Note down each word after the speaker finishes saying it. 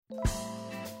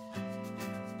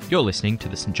You're listening to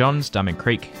the St John's Diamond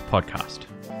Creek podcast.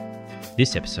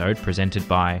 This episode presented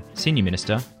by Senior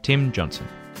Minister Tim Johnson.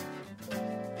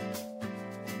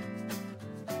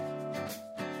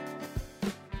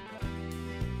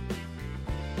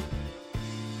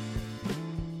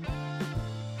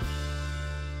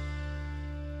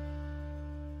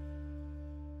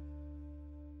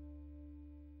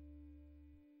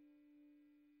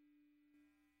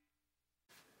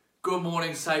 Good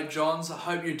morning, St. John's. I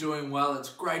hope you're doing well. It's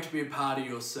great to be a part of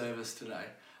your service today.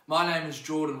 My name is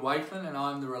Jordan Wakeland and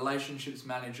I'm the Relationships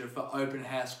Manager for Open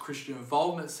House Christian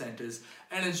Involvement Centres,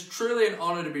 and it's truly an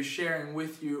honour to be sharing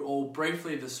with you all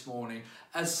briefly this morning,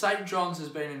 as St. John's has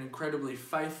been an incredibly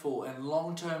faithful and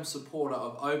long-term supporter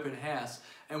of Open House,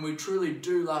 and we truly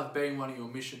do love being one of your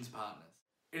missions partners.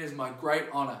 It is my great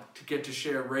honour to get to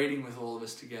share a reading with all of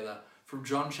us together, from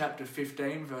John chapter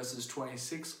 15 verses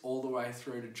 26 all the way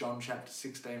through to John chapter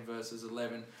 16 verses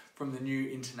 11 from the New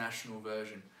International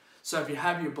Version. So if you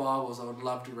have your Bibles, I would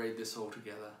love to read this all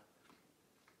together.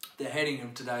 The heading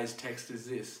of today's text is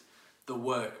this: the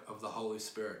work of the Holy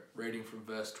Spirit, reading from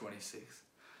verse 26.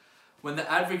 When the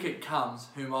Advocate comes,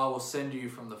 whom I will send you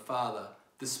from the Father,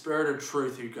 the Spirit of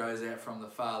truth who goes out from the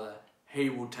Father, he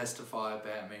will testify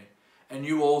about me. And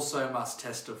you also must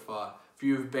testify, for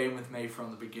you have been with me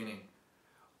from the beginning.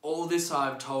 All this I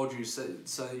have told you so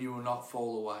that you will not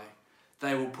fall away.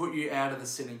 They will put you out of the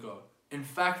synagogue. In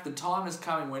fact, the time is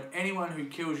coming when anyone who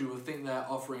kills you will think they are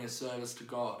offering a service to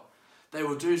God. They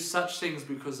will do such things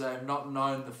because they have not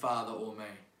known the Father or me.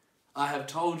 I have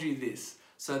told you this,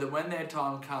 so that when their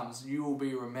time comes, you will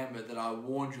be remembered that I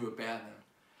warned you about them.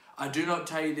 I do not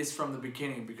tell you this from the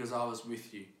beginning because I was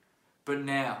with you. But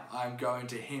now I am going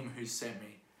to him who sent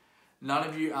me. None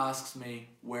of you asks me,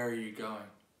 where are you going?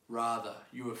 Rather,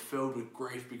 you are filled with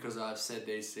grief because I have said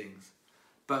these things.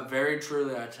 But very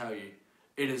truly I tell you,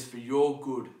 it is for your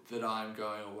good that I am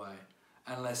going away.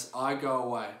 Unless I go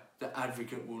away, the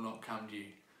Advocate will not come to you.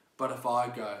 But if I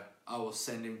go, I will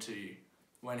send him to you.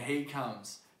 When he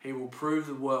comes, he will prove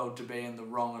the world to be in the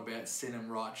wrong about sin and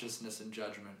righteousness and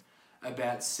judgment.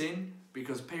 About sin,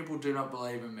 because people do not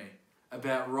believe in me.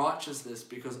 About righteousness,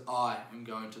 because I am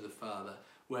going to the Father,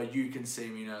 where you can see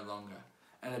me no longer.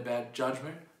 And about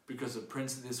judgment, because the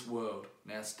prince of this world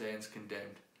now stands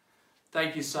condemned.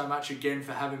 Thank you so much again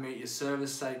for having me at your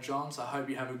service, St. John's. I hope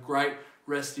you have a great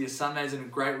rest of your Sundays and a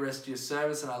great rest of your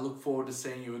service, and I look forward to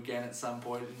seeing you again at some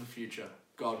point in the future.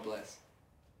 God bless.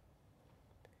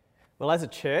 Well, as a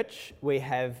church, we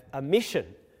have a mission: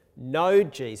 know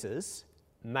Jesus,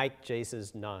 make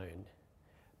Jesus known.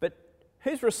 But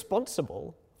who's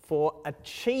responsible for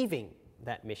achieving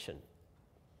that mission?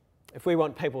 If we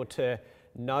want people to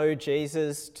know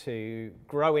Jesus, to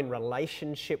grow in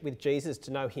relationship with Jesus,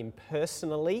 to know him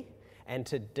personally and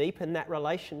to deepen that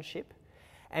relationship,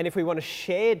 and if we want to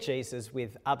share Jesus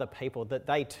with other people, that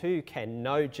they too can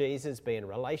know Jesus, be in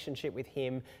relationship with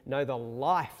him, know the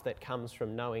life that comes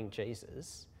from knowing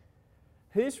Jesus,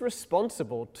 who's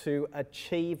responsible to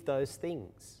achieve those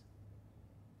things?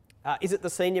 Is it the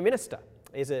senior minister?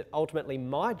 Is it ultimately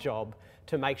my job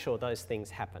to make sure those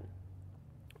things happen?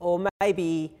 Or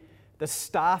maybe the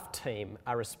staff team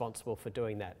are responsible for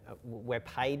doing that. We're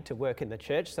paid to work in the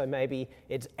church, so maybe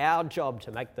it's our job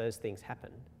to make those things happen.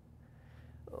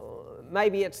 Or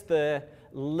maybe it's the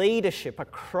leadership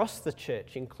across the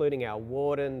church, including our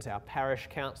wardens, our parish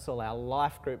council, our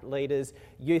life group leaders,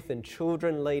 youth and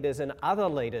children leaders, and other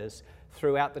leaders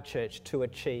throughout the church to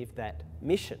achieve that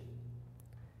mission.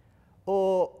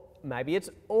 Or maybe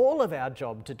it's all of our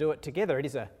job to do it together. It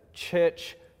is a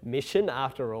church mission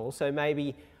after all, so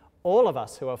maybe all of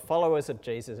us who are followers of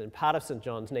Jesus and part of St.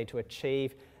 John's need to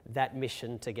achieve that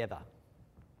mission together.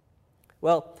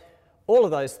 Well, all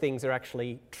of those things are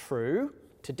actually true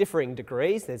to differing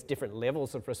degrees. There's different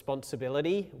levels of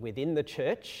responsibility within the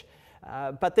church,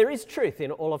 but there is truth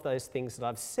in all of those things that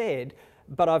I've said,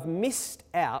 but I've missed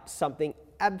out something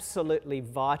absolutely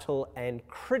vital and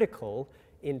critical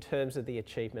in terms of the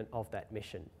achievement of that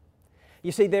mission.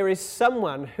 You see, there is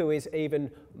someone who is even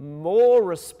more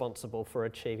responsible for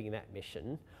achieving that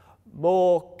mission,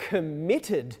 more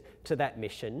committed to that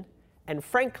mission, and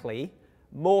frankly,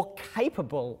 more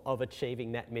capable of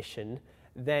achieving that mission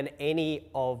than any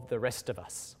of the rest of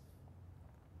us.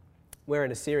 We're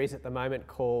in a series at the moment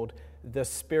called The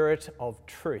Spirit of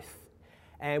Truth,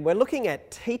 and we're looking at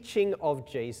teaching of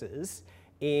Jesus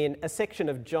in a section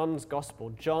of John's Gospel,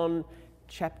 John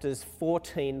chapters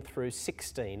 14 through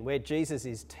 16, where Jesus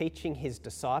is teaching his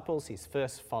disciples, his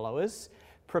first followers,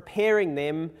 preparing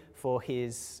them for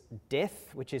his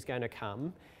death, which is going to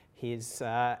come, his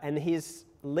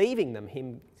leaving them,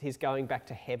 he's going back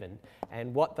to heaven,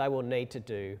 and what they will need to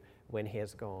do when he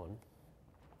has gone.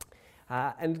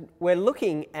 And we're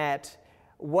looking at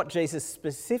what Jesus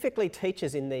specifically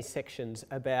teaches in these sections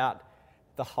about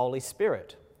the Holy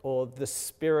Spirit, or the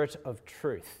Spirit of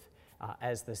Truth,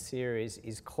 as the series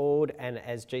is called, and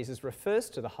as Jesus refers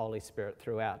to the Holy Spirit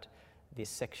throughout this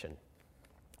section.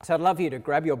 So I'd love you to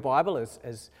grab your Bible,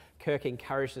 as Kirk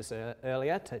encouraged us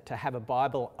earlier, to have a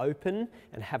Bible open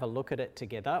and have a look at it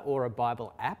together, or a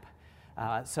Bible app,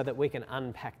 so that we can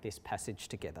unpack this passage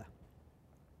together.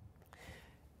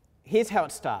 Here's how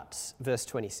it starts, verse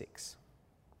 26.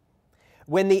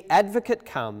 When the Advocate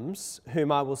comes,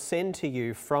 whom I will send to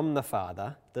you from the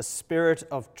Father, the Spirit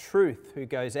of truth who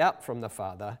goes out from the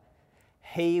Father,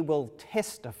 he will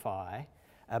testify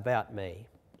about me.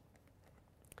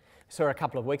 I saw a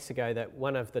couple of weeks ago that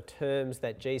one of the terms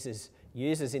that Jesus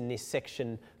uses in this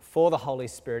section for the Holy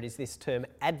Spirit is this term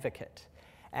advocate.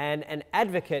 And an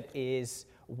advocate is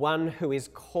one who is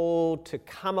called to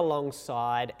come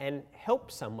alongside and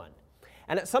help someone.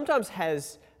 And it sometimes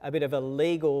has a bit of a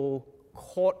legal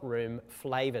courtroom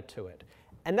flavour to it.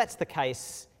 And that's the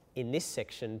case in this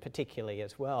section particularly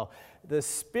as well. The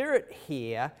Spirit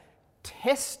here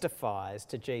testifies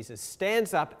to Jesus,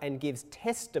 stands up and gives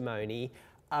testimony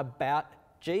about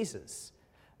Jesus.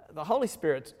 The Holy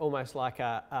Spirit's almost like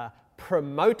a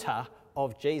promoter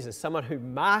of Jesus, someone who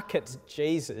markets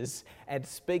Jesus and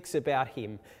speaks about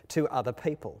him to other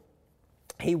people.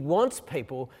 He wants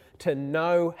people to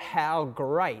know how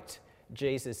great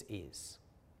Jesus is.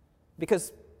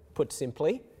 Because, put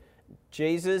simply,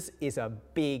 Jesus is a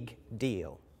big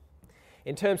deal.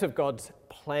 In terms of God's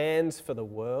plans for the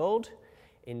world,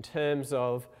 in terms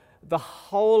of the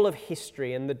whole of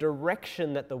history and the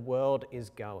direction that the world is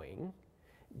going,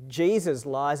 Jesus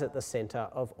lies at the centre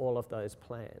of all of those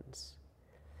plans.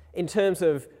 In terms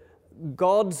of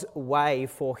God's way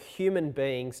for human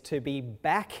beings to be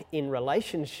back in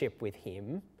relationship with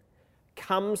him,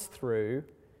 comes through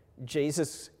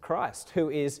Jesus Christ, who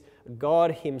is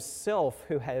God himself,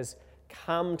 who has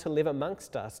come to live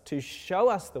amongst us, to show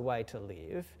us the way to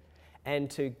live and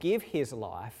to give his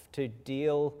life to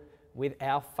deal with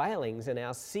our failings and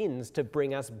our sins, to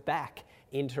bring us back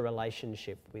into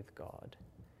relationship with God.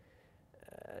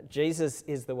 Jesus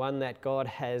is the one that God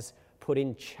has put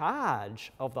in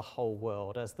charge of the whole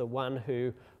world, as the one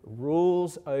who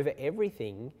rules over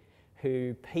everything,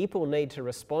 who people need to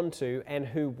respond to, and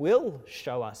who will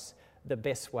show us the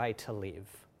best way to live.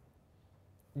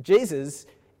 Jesus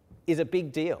is a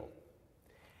big deal.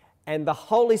 And the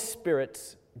Holy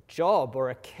Spirit's job,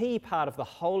 or a key part of the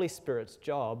Holy Spirit's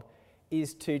job,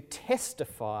 is to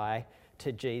testify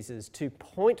to Jesus, to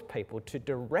point people, to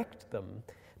direct them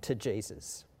to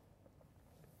Jesus.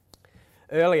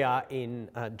 Earlier in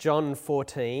John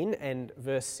 14 and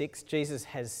verse 6, Jesus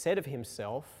has said of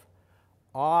himself,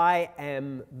 I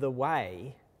am the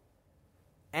way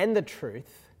and the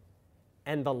truth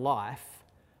and the life.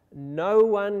 No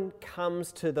one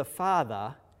comes to the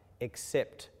Father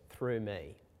except through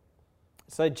me.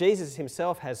 So Jesus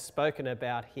himself has spoken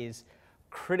about his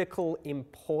critical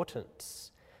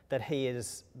importance, that he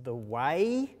is the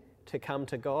way to come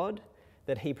to God,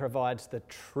 that he provides the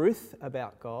truth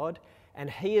about God, and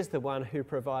he is the one who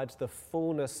provides the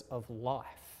fullness of life.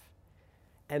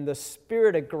 And the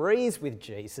Spirit agrees with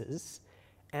Jesus,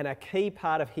 and a key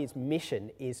part of his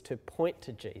mission is to point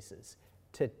to Jesus,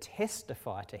 to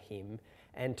testify to him,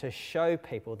 and to show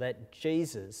people that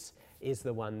Jesus is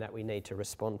the one that we need to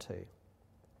respond to.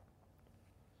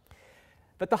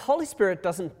 But the Holy Spirit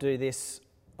doesn't do this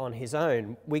on his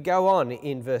own. We go on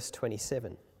in verse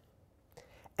 27.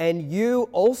 And you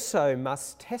also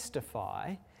must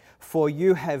testify, for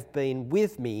you have been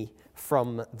with me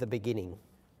from the beginning.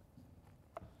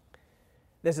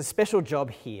 There's a special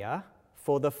job here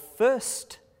for the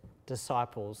first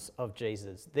disciples of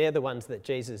Jesus. They're the ones that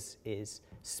Jesus is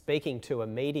speaking to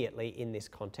immediately in this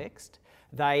context.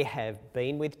 They have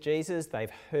been with Jesus,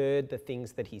 they've heard the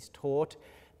things that he's taught,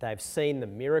 they've seen the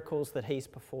miracles that he's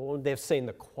performed, they've seen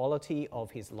the quality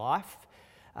of his life.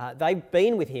 They've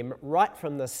been with him right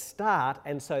from the start,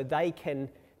 and so they can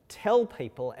tell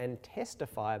people and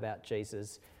testify about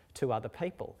Jesus to other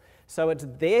people. So it's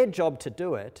their job to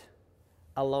do it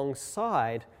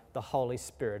alongside the Holy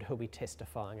Spirit who'll be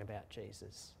testifying about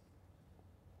Jesus.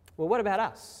 Well, what about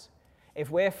us? If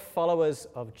we're followers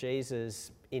of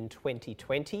Jesus in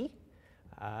 2020,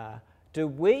 do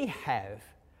we have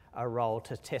a role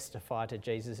to testify to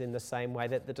Jesus in the same way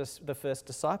that the first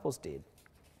disciples did?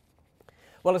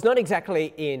 Well, it's not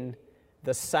exactly in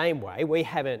the same way. We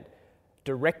haven't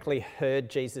directly heard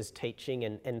Jesus' teaching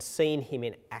and seen him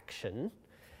in action.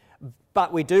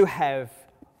 But we do have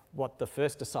what the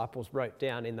first disciples wrote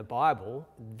down in the Bible,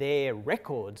 their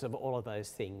records of all of those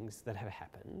things that have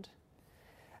happened.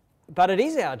 But it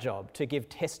is our job to give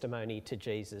testimony to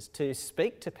Jesus, to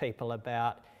speak to people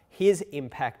about his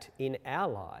impact in our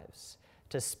lives,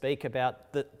 to speak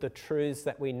about the truths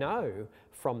that we know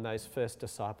from those first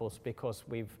disciples because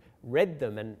we've read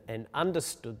them and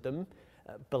understood them,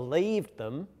 believed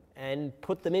them, and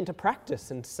put them into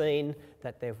practice and seen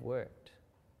that they've worked.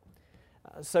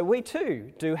 So we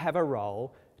too do have a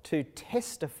role to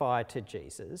testify to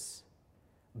Jesus,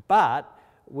 but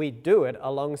we do it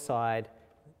alongside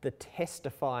the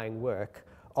testifying work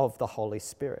of the Holy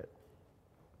Spirit.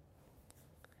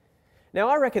 Now,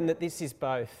 I reckon that this is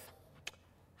both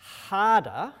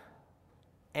harder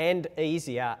and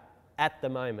easier at the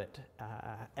moment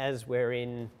as we're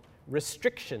in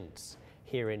restrictions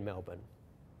here in Melbourne.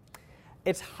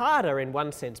 It's harder in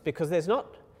one sense because there's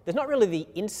not really the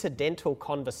incidental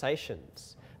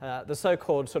conversations, the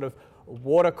so-called sort of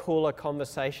water cooler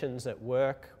conversations at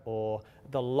work or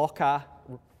the locker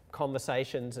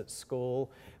conversations at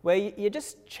school, where you're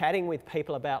just chatting with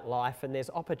people about life and there's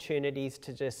opportunities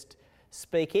to just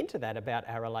speak into that about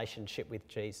our relationship with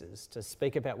Jesus, to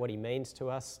speak about what he means to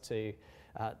us, to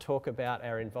talk about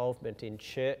our involvement in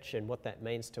church and what that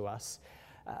means to us.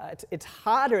 It's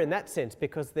harder in that sense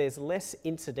because there's less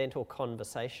incidental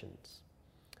conversations.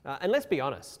 And let's be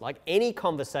honest, like any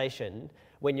conversation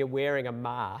when you're wearing a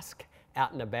mask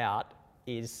out and about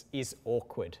is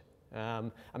awkward. I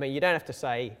mean, you don't have to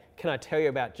say, can I tell you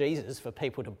about Jesus for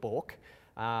people to balk.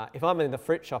 If I'm in the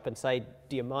fruit shop and say,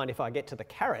 do you mind if I get to the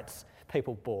carrots?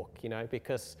 People balk,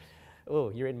 because,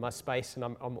 you're in my space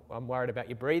and I'm worried about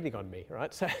you breathing on me,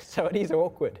 right? So it is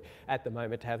awkward at the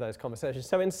moment to have those conversations.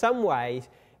 So in some ways,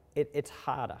 it's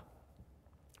harder.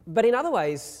 But in other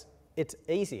ways, it's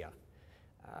easier.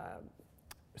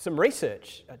 Some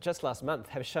research just last month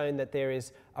have shown that there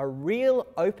is a real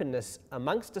openness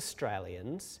amongst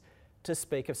Australians to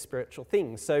speak of spiritual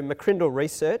things. So McCrindle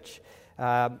researched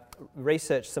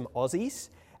some Aussies,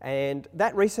 and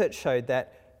that research showed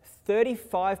that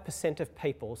 35% of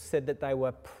people said that they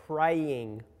were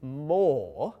praying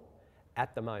more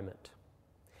at the moment.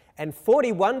 And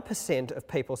 41% of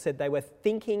people said they were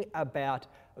thinking about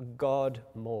God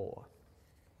more.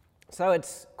 So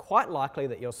it's quite likely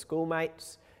that your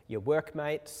schoolmates, your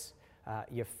workmates,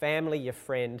 your family, your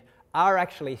friend are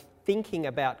actually thinking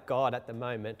about God at the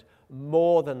moment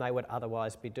more than they would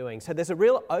otherwise be doing. So there's a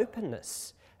real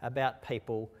openness about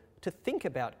people to think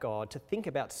about God, to think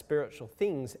about spiritual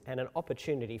things, and an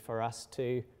opportunity for us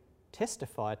to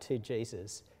testify to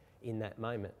Jesus in that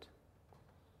moment.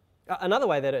 Another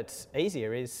way that it's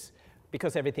easier is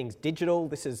because everything's digital,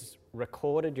 this is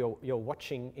recorded, you're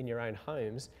watching in your own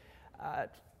homes,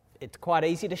 it's quite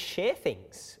easy to share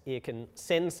things. You can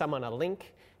send someone a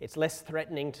link. It's less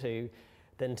threatening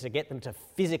than to get them to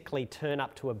physically turn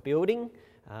up to a building.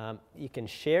 You can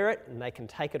share it and they can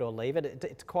take it or leave it.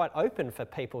 It's quite open for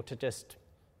people to just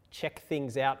check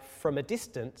things out from a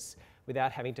distance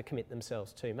without having to commit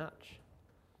themselves too much.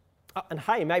 And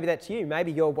hey, maybe that's you.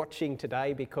 Maybe you're watching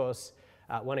today because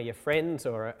one of your friends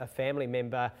or a family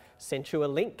member sent you a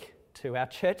link to our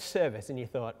church service and you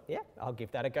thought, yeah, I'll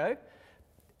give that a go.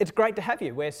 It's great to have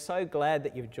you. We're so glad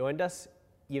that you've joined us.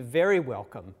 You're very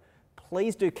welcome.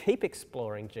 Please do keep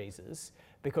exploring Jesus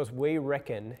because we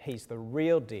reckon he's the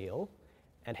real deal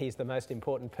and he's the most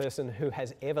important person who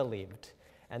has ever lived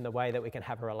and the way that we can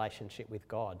have a relationship with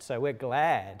God. So we're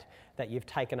glad that you've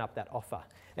taken up that offer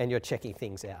and you're checking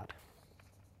things out.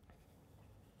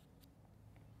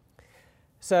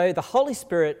 So the Holy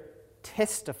Spirit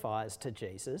testifies to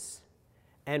Jesus,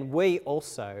 and we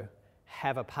also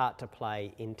have a part to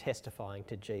play in testifying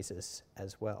to Jesus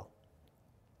as well.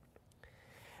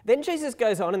 Then Jesus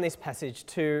goes on in this passage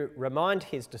to remind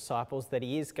his disciples that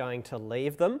he is going to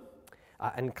leave them.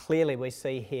 And clearly we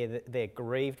see here that they're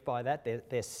grieved by that.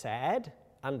 They're sad,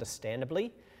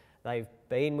 understandably. They've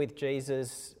been with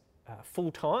Jesus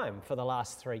full time for the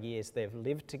last 3 years. They've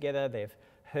lived together, they've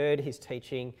heard his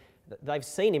teaching, they've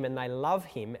seen him and they love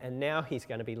him, and now he's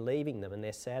going to be leaving them and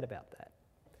they're sad about that.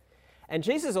 And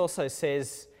Jesus also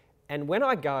says, and when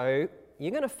I go,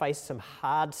 you're going to face some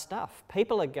hard stuff.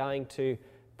 People are going to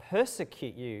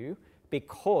persecute you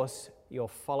because you're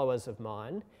followers of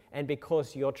mine and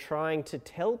because you're trying to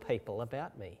tell people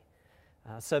about me.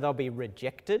 So they'll be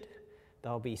rejected,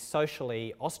 they'll be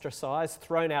socially ostracised,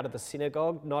 thrown out of the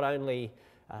synagogue, not only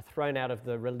thrown out of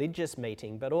the religious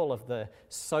meeting, but all of the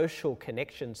social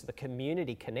connections, the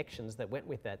community connections that went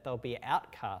with that. They'll be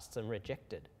outcasts and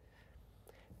rejected.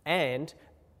 And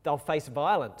they'll face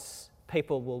violence.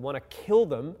 people will want to kill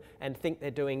them and think they're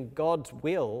doing God's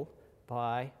will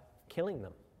by killing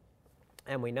them.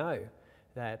 And we know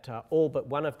that all but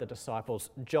one of the disciples,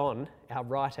 John, our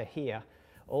writer here,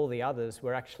 all the others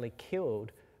were actually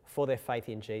killed for their faith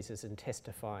in Jesus and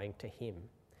testifying to him.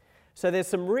 So there's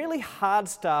some really hard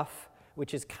stuff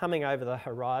which is coming over the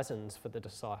horizons for the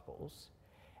disciples.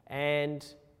 And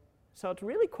so it's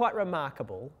really quite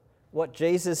remarkable what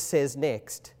Jesus says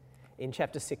next in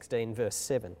chapter 16, verse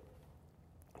 7.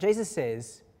 Jesus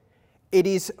says, "It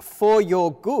is for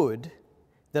your good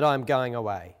that I'm going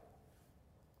away."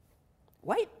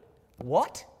 Wait,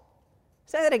 what?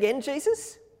 Say that again,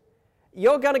 Jesus?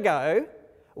 You're going to go,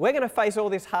 we're going to face all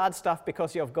this hard stuff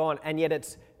because you've gone, and yet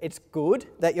it's good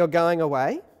that you're going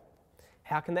away?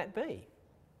 How can that be?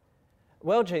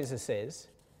 Well, Jesus says,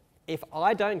 if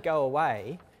I don't go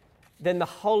away, then the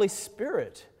Holy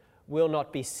Spirit will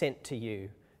not be sent to you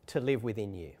to live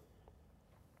within you.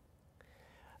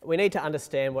 We need to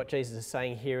understand what Jesus is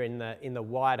saying here in the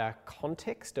wider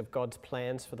context of God's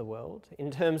plans for the world. In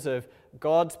terms of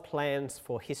God's plans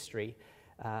for history,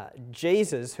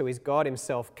 Jesus, who is God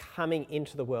himself coming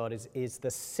into the world, is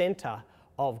the centre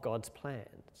of God's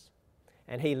plans.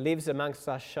 And he lives amongst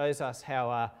us, shows us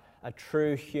how a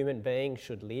true human being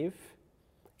should live.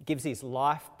 He gives his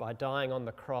life by dying on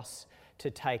the cross to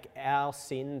take our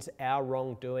sins, our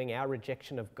wrongdoing, our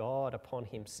rejection of God upon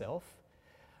himself.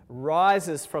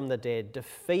 Rises from the dead,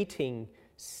 defeating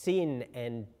sin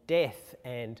and death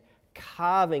and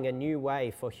carving a new way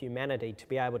for humanity to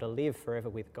be able to live forever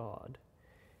with God.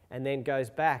 And then goes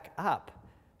back up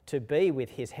to be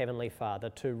with his heavenly Father,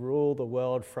 to rule the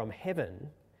world from heaven.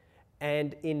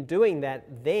 And in doing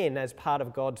that, then as part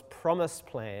of God's promised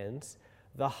plans,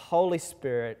 the Holy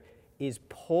Spirit is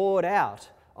poured out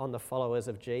on the followers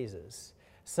of Jesus.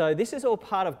 So this is all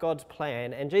part of God's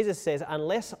plan, and Jesus says,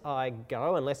 unless I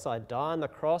go, unless I die on the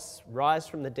cross, rise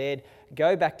from the dead,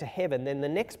 go back to heaven, then the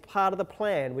next part of the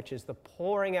plan, which is the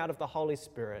pouring out of the Holy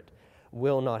Spirit,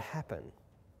 will not happen.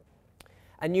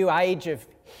 A new age of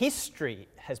history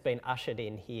has been ushered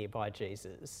in here by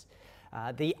Jesus.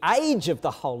 The age of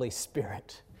the Holy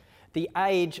Spirit, the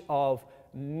age of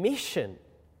mission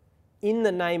in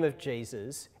the name of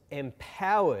Jesus,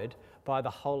 empowered by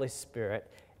the Holy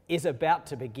Spirit, is about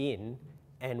to begin,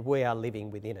 and we are living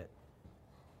within it.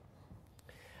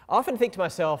 I often think to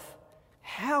myself,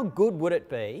 how good would it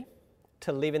be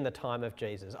to live in the time of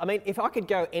Jesus? I mean, if I could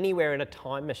go anywhere in a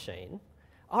time machine,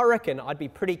 I reckon I'd be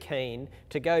pretty keen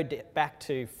to go back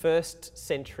to 1st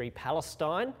century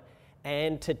Palestine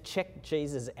and to check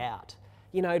Jesus out.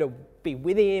 You know, to be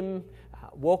with him,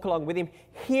 walk along with him,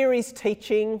 hear his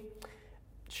teaching.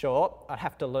 Sure, I'd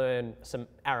have to learn some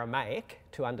Aramaic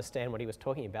to understand what he was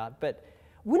talking about, but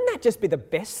wouldn't that just be the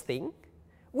best thing?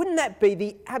 Wouldn't that be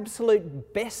the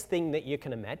absolute best thing that you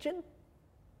can imagine?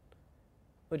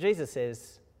 Well, Jesus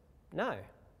says, no.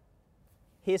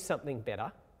 Here's something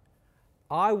better.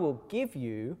 I will give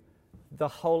you the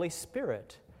Holy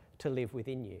Spirit to live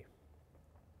within you.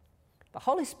 The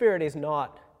Holy Spirit is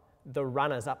not the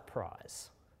runners-up prize,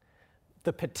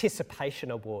 the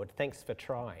participation award, thanks for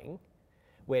trying,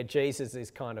 where Jesus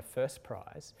is kind of first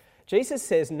prize. Jesus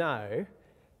says, no,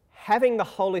 having the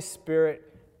Holy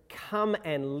Spirit come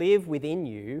and live within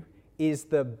you is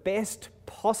the best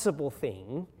possible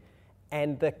thing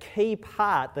and the key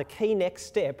part, the key next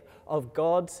step of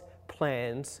God's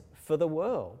plans for the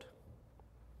world.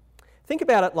 Think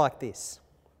about it like this.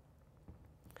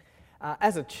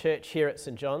 As a church here at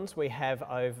St John's, we have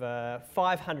over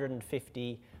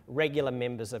 550 regular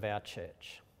members of our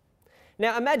church.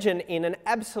 Now imagine in an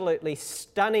absolutely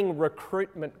stunning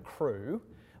recruitment crew,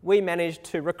 we managed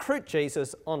to recruit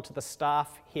Jesus onto the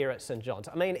staff here at St John's.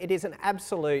 I mean, it is an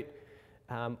absolute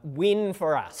win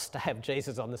for us to have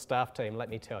Jesus on the staff team, let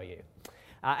me tell you.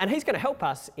 And he's going to help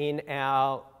us in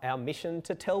our mission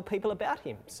to tell people about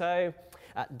him. So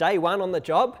day one on the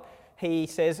job, he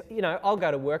says, you know, I'll go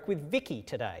to work with Vicky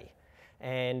today,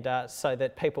 and so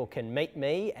that people can meet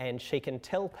me and she can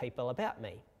tell people about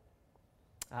me.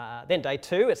 Then day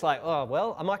two, it's like, oh,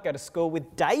 well, I might go to school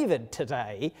with David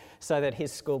today so that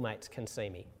his schoolmates can see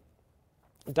me.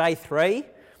 Day three,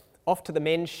 off to the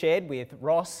men's shed with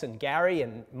Ross and Gary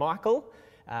and Michael.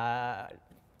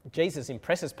 Jesus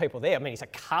impresses people there. I mean, he's a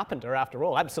carpenter after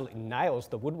all, absolutely nails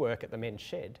the woodwork at the men's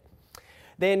shed.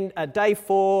 Then day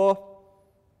four,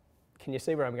 can you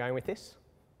see where I'm going with this?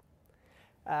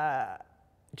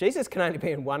 Jesus can only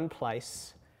be in one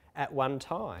place at one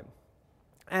time.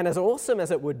 And as awesome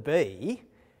as it would be,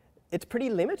 it's pretty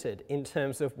limited in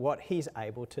terms of what he's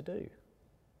able to do.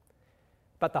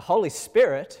 But the Holy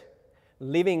Spirit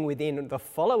living within the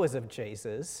followers of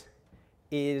Jesus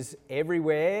is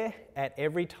everywhere, at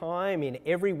every time, in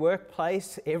every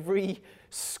workplace, every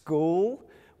school,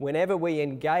 whenever we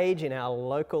engage in our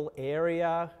local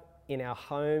area, in our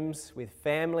homes, with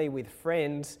family, with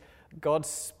friends, God's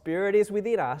Spirit is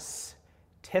within us,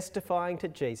 testifying to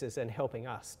Jesus and helping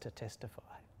us to testify.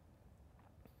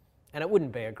 And it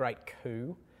wouldn't be a great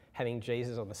coup having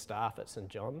Jesus on the staff at St.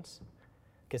 John's,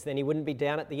 because then he wouldn't be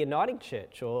down at the Uniting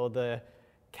Church or the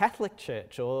Catholic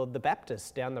Church or the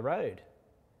Baptist down the road.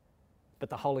 But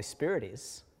the Holy Spirit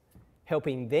is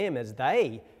helping them as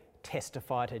they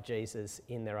testify to Jesus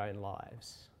in their own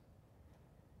lives.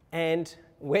 And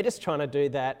we're just trying to do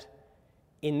that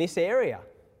in this area.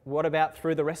 What about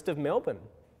through the rest of Melbourne,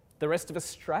 the rest of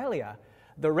Australia,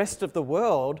 the rest of the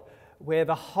world, where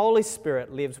the Holy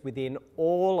Spirit lives within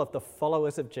all of the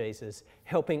followers of Jesus,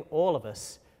 helping all of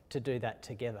us to do that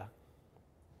together?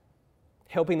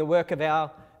 Helping the work of our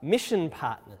mission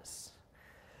partners.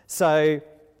 So,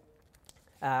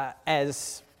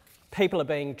 as people are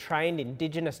being trained,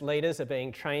 Indigenous leaders are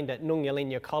being trained at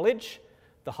Nungalinja College,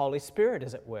 the Holy Spirit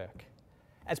is at work.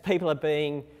 As people are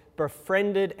being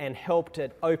befriended and helped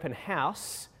at Open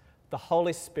House, the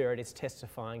Holy Spirit is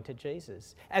testifying to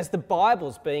Jesus. As the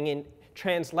Bible's being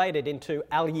translated into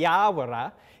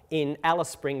Alyawara in Alice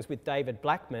Springs with David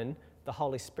Blackman, the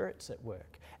Holy Spirit's at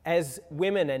work. As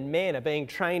women and men are being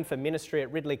trained for ministry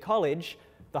at Ridley College,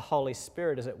 the Holy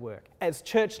Spirit is at work. As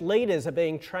church leaders are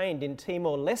being trained in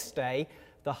Timor-Leste,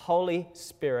 the Holy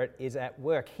Spirit is at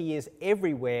work. He is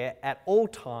everywhere at all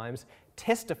times,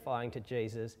 testifying to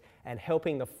Jesus and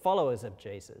helping the followers of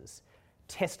Jesus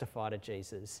testify to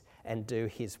Jesus and do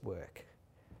his work.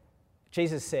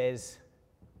 Jesus says,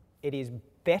 "It is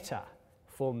better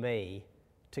for me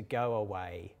to go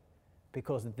away,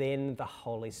 because then the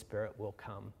Holy Spirit will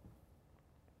come."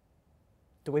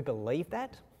 Do we believe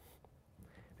that?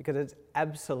 Because it's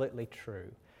absolutely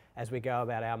true as we go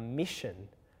about our mission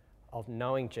of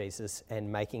knowing Jesus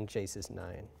and making Jesus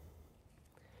known.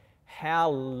 How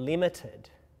limited,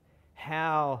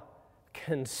 how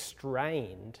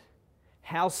constrained,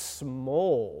 how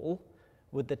small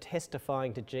would the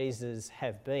testifying to Jesus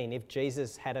have been if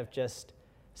Jesus had have just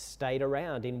stayed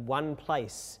around in one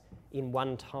place, in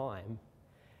one time?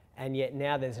 And yet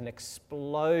now there's an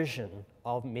explosion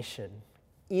of mission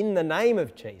in the name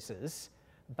of Jesus,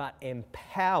 but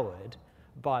empowered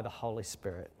by the Holy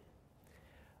Spirit.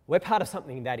 We're part of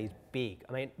something that is big.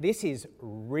 I mean, this is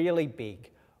really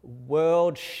big,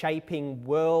 world-shaping,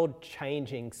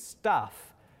 world-changing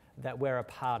stuff that we're a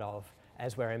part of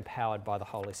as we're empowered by the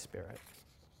Holy Spirit.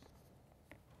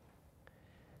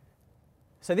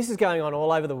 So this is going on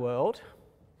all over the world,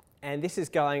 and this is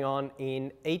going on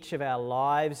in each of our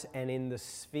lives and in the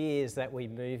spheres that we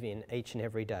move in each and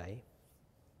every day.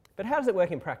 But how does it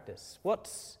work in practice?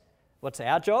 What's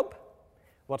our job?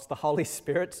 What's the Holy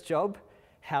Spirit's job?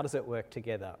 How does it work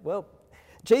together? Well,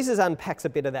 Jesus unpacks a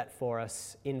bit of that for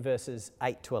us in verses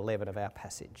 8 to 11 of our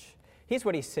passage. Here's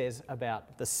what he says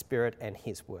about the Spirit and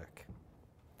his work.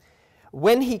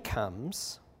 When he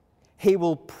comes, he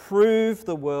will prove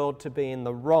the world to be in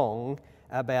the wrong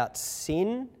about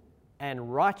sin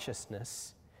and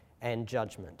righteousness and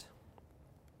judgment.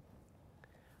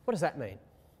 What does that mean?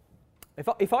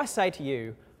 If I say to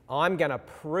you, I'm going to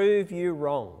prove you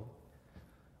wrong,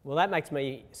 well, that makes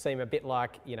me seem a bit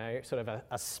like, sort of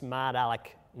a smart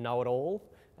aleck know-it-all,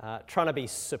 trying to be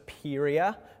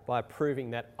superior by proving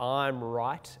that I'm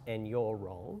right and you're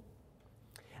wrong.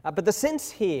 But the sense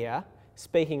here,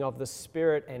 speaking of the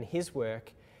Spirit and his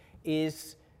work,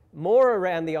 is more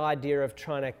around the idea of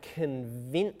trying to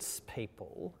convince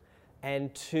people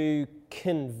and to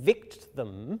convict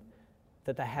them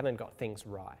that they haven't got things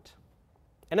right.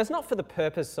 And it's not for the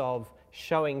purpose of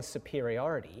showing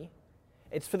superiority.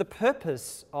 It's for the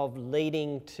purpose of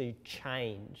leading to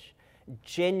change,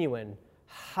 genuine,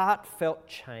 heartfelt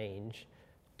change,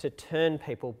 to turn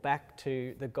people back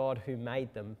to the God who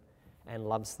made them and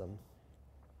loves them.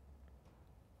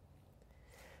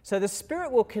 So the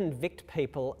Spirit will convict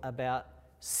people about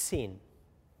sin.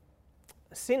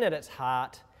 Sin at its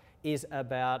heart is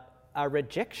about a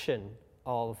rejection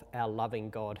of our loving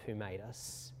God who made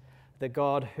us, the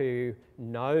God who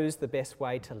knows the best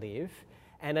way to live,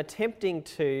 and attempting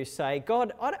to say,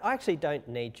 God, I actually don't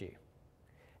need you,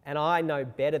 and I know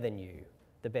better than you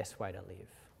the best way to live.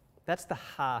 That's the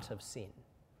heart of sin.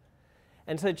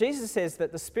 And so Jesus says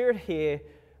that the Spirit here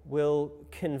will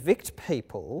convict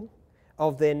people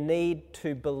of their need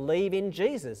to believe in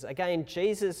Jesus. Again,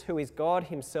 Jesus, who is God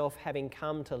himself, having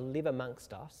come to live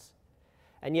amongst us,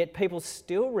 and yet people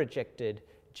still rejected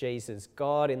Jesus,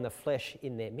 God in the flesh,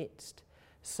 in their midst.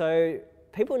 So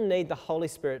people need the Holy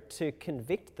Spirit to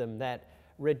convict them that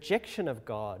rejection of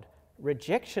God,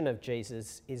 rejection of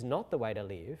Jesus is not the way to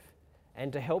live,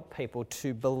 and to help people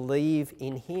to believe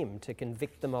in him, to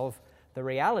convict them of the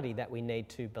reality that we need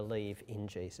to believe in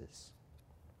Jesus.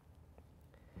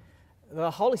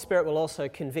 The Holy Spirit will also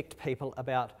convict people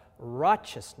about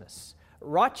righteousness.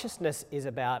 Righteousness is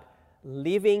about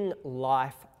living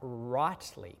life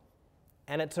rightly,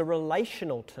 and it's a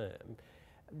relational term.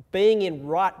 Being in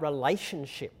right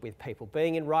relationship with people,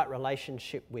 being in right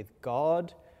relationship with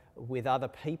God, with other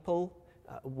people,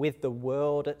 with the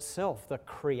world itself, the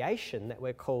creation that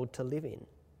we're called to live in.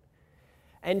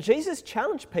 And Jesus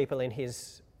challenged people in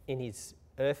his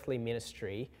earthly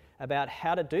ministry about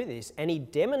how to do this, and he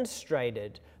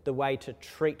demonstrated the way to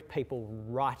treat people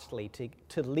rightly,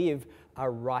 to live a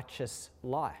righteous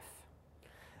life.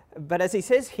 But as he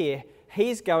says here,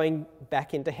 he's going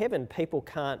back into heaven. People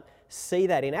can't see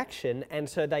that in action, and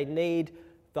so they need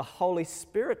the Holy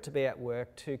Spirit to be at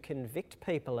work to convict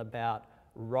people about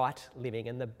right living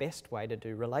and the best way to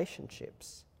do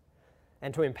relationships,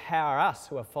 and to empower us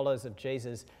who are followers of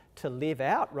Jesus to live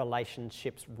out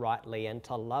relationships rightly and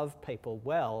to love people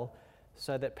well,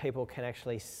 so that people can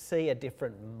actually see a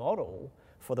different model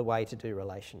for the way to do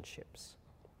relationships.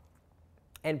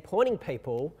 And pointing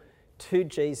people to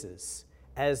Jesus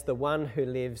as the one who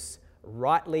lives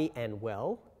rightly and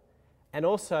well, and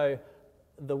also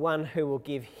the one who will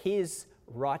give his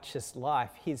righteous life,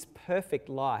 his perfect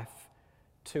life,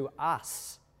 to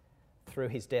us through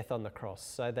his death on the cross,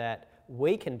 so that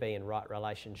we can be in right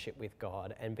relationship with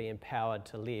God and be empowered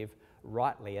to live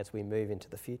rightly as we move into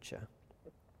the future.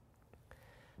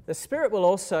 The Spirit will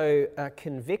also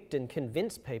convict and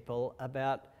convince people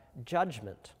about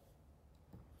judgment.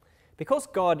 Because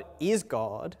God is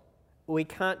God, we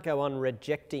can't go on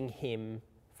rejecting him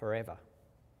forever.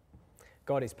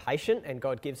 God is patient, and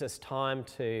God gives us time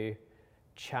to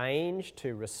change,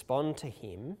 to respond to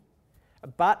him.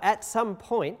 But at some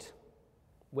point,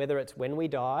 whether it's when we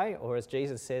die or, as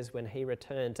Jesus says, when he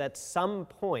returns, at some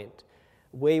point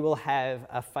we will have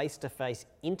a face-to-face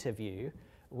interview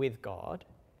with God,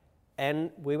 and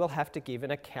we will have to give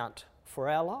an account for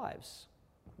our lives.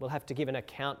 We'll have to give an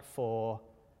account for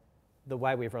the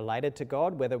way we've related to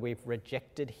God, whether we've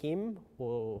rejected him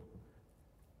or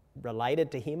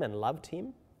related to him and loved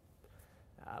him.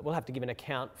 We'll have to give an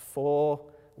account for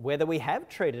whether we have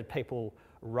treated people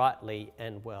rightly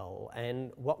and well,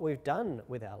 and what we've done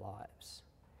with our lives.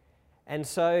 And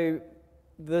so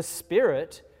the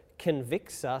Spirit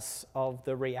convicts us of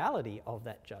the reality of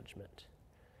that judgment.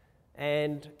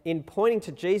 And in pointing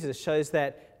to Jesus, shows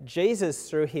that Jesus,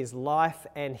 through his life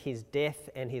and his death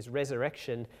and his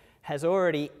resurrection, has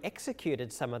already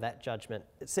executed some of that judgment.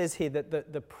 It says here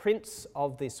that the prince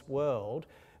of this world,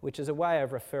 which is a way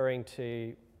of referring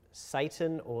to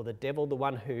Satan or the devil, the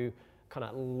one who kind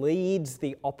of leads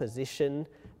the opposition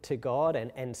to God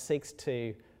and seeks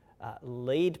to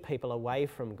lead people away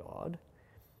from God,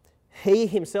 he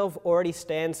himself already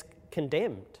stands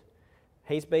condemned.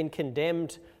 He's been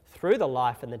condemned through the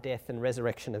life and the death and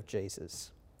resurrection of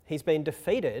Jesus. He's been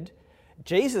defeated.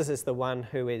 Jesus is the one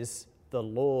who is the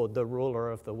Lord, the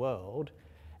ruler of the world.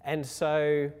 And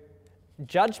so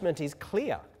judgment is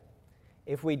clear.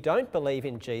 If we don't believe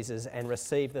in Jesus and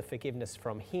receive the forgiveness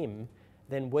from him,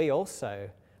 then we also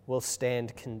will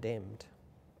stand condemned.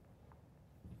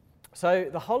 So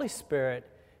the Holy Spirit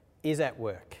is at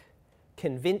work,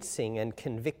 convincing and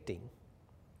convicting.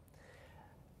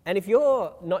 And if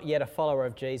you're not yet a follower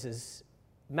of Jesus,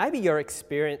 maybe you're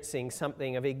experiencing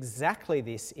something of exactly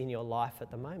this in your life at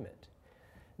the moment.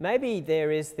 Maybe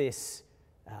there is this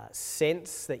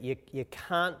sense that you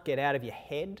can't get out of your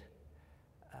head,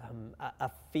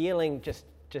 a feeling just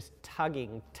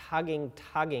tugging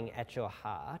at your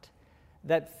heart,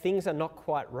 that things are not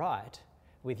quite right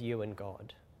with you and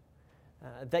God,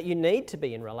 that you need to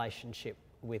be in relationship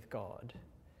with God,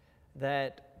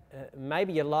 that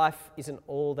maybe your life isn't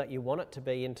all that you want it to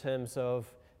be in terms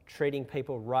of treating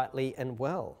people rightly and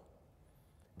well,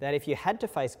 that if you had to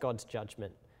face God's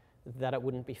judgment, that it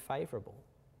wouldn't be favourable.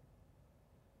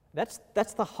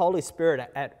 That's the Holy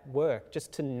Spirit at work,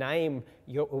 just to name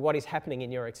what is happening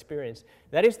in your experience.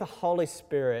 That is the Holy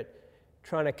Spirit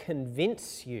trying to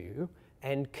convince you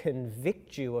and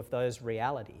convict you of those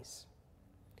realities.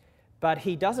 But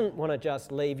he doesn't want to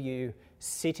just leave you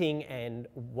sitting and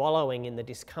wallowing in the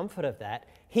discomfort of that.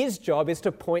 His job is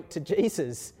to point to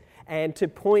Jesus and to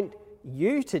point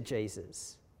you to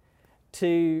Jesus,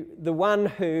 to the one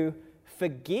who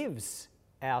forgives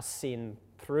our sin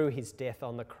through his death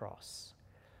on the cross,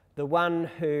 the one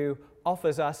who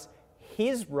offers us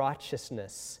his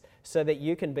righteousness so that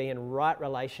you can be in right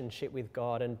relationship with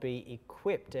God and be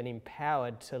equipped and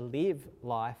empowered to live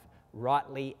life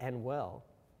rightly and well.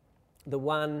 The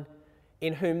one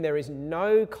in whom there is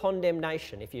no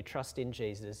condemnation if you trust in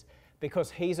Jesus,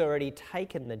 because he's already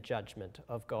taken the judgment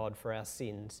of God for our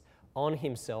sins on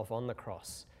himself on the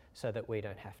cross so that we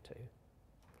don't have to.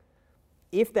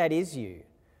 If that is you,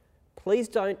 please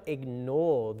don't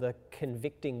ignore the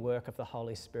convicting work of the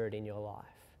Holy Spirit in your life.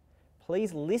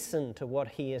 Please listen to what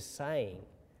he is saying.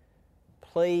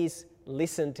 Please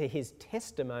listen to his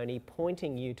testimony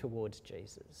pointing you towards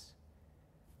Jesus.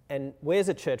 And we as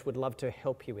a church would love to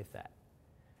help you with that.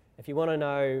 If you want to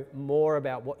know more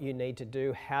about what you need to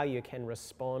do, how you can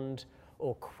respond,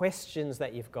 or questions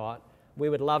that you've got, we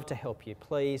would love to help you.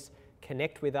 Please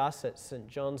connect with us at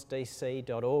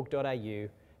stjohnsdc.org.au,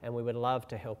 and we would love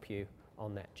to help you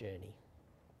on that journey.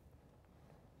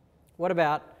 What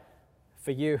about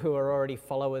for you who are already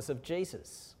followers of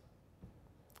Jesus?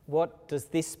 What does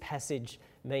this passage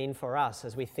mean for us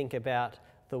as we think about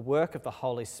the work of the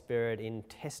Holy Spirit in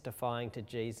testifying to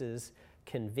Jesus,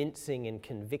 convincing and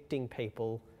convicting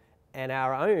people, and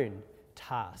our own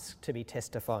task to be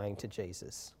testifying to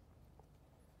Jesus?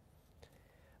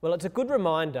 Well, it's a good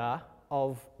reminder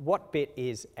of what bit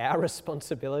is our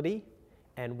responsibility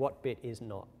and what bit is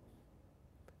not.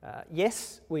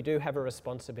 Yes, we do have a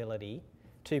responsibility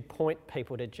to point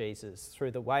people to Jesus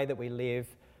through the way that we live,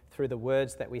 through the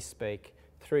words that we speak,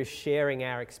 through sharing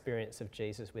our experience of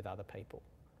Jesus with other people.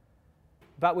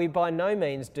 But we by no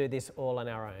means do this all on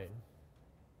our own.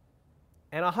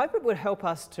 And I hope it would help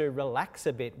us to relax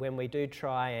a bit when we do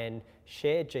try and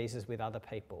share Jesus with other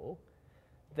people,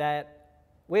 that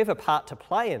we have a part to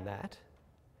play in that,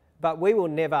 but we will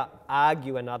never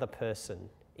argue another person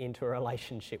into a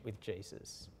relationship with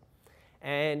Jesus.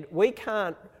 And we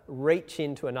can't reach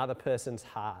into another person's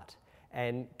heart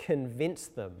and convince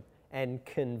them and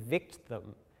convict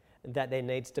them that there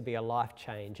needs to be a life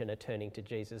change and a turning to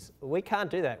Jesus. We can't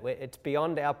do that. It's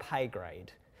beyond our pay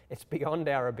grade. It's beyond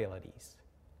our abilities.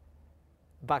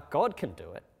 But God can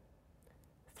do it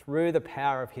through the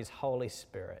power of his Holy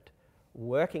Spirit,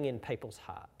 working in people's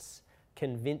hearts,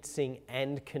 convincing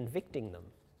and convicting them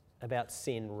about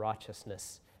sin,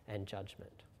 righteousness, and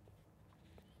judgment.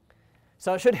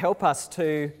 So it should help us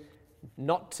to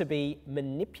not to be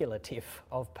manipulative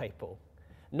of people,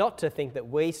 not to think that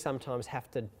we sometimes have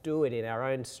to do it in our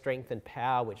own strength and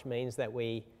power, which means that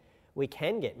we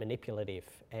can get manipulative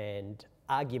and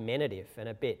argumentative and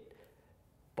a bit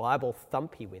Bible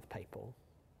thumpy with people.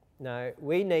 No,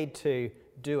 we need to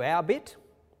do our bit,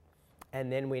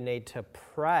 and then we need to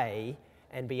pray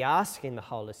and be asking the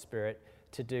Holy Spirit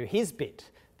to do his bit,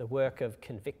 the work of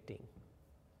convicting.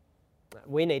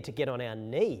 We need to get on our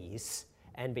knees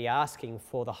and be asking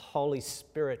for the Holy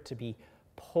Spirit to be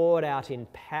poured out in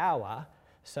power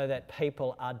so that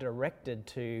people are directed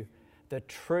to the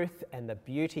truth and the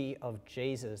beauty of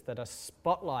Jesus, that a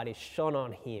spotlight is shone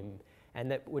on him,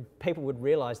 and that people would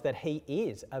realise that he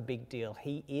is a big deal.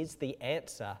 He is the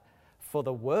answer for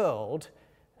the world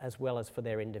as well as for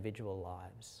their individual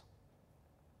lives.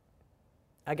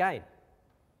 Again,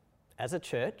 as a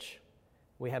church,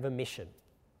 we have a mission.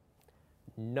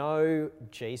 Know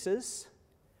Jesus,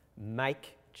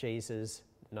 make Jesus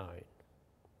known.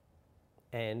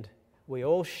 And we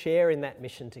all share in that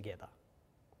mission together.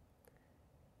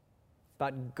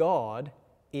 But God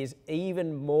is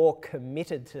even more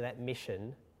committed to that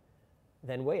mission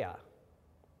than we are.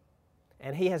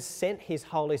 And he has sent his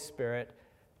Holy Spirit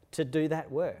to do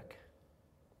that work.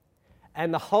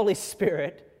 And the Holy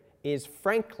Spirit is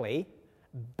frankly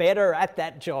better at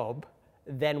that job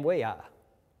than we are.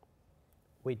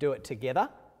 We do it together,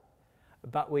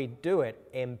 but we do it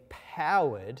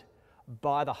empowered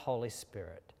by the Holy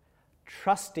Spirit,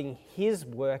 trusting his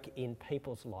work in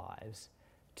people's lives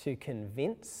to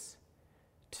convince,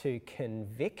 to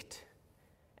convict,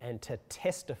 and to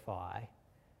testify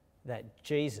that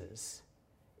Jesus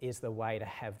is the way to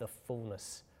have the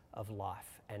fullness of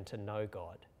life and to know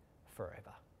God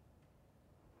forever.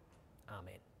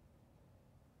 Amen.